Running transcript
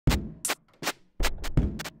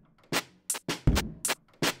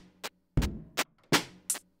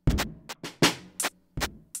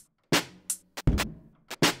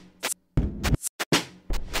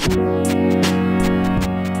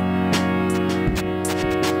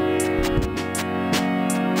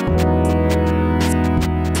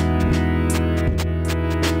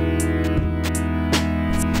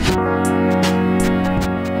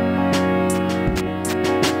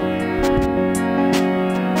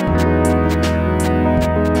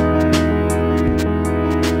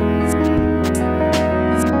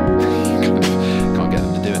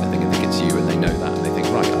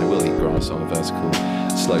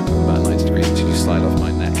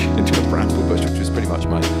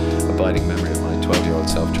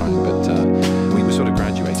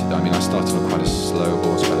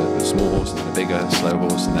horse, then a bigger, slow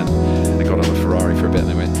horse, and then they got on a Ferrari for a bit, and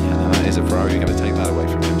they went, yeah, that is a Ferrari, you're going to take that away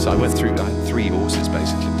from him. So I went through, I had 3 horses,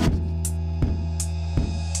 basically.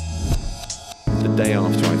 The day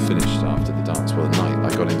after I finished, after the dance, well, the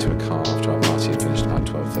night, I got into a car after our party had finished about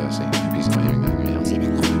 12:30. Hope he's not hearing that. Hope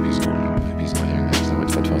he's not hearing that, because I went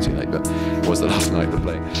to bed far too late, but it was the last night of the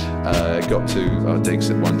play. Got to our digs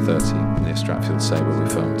at 1:30 near Stratfield Say, where we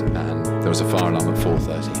filmed, and there was a fire alarm at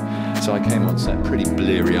 4:30. So I came on set pretty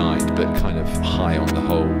bleary-eyed, but kind of high on the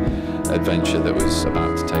whole adventure that was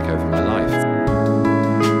about to take over my life.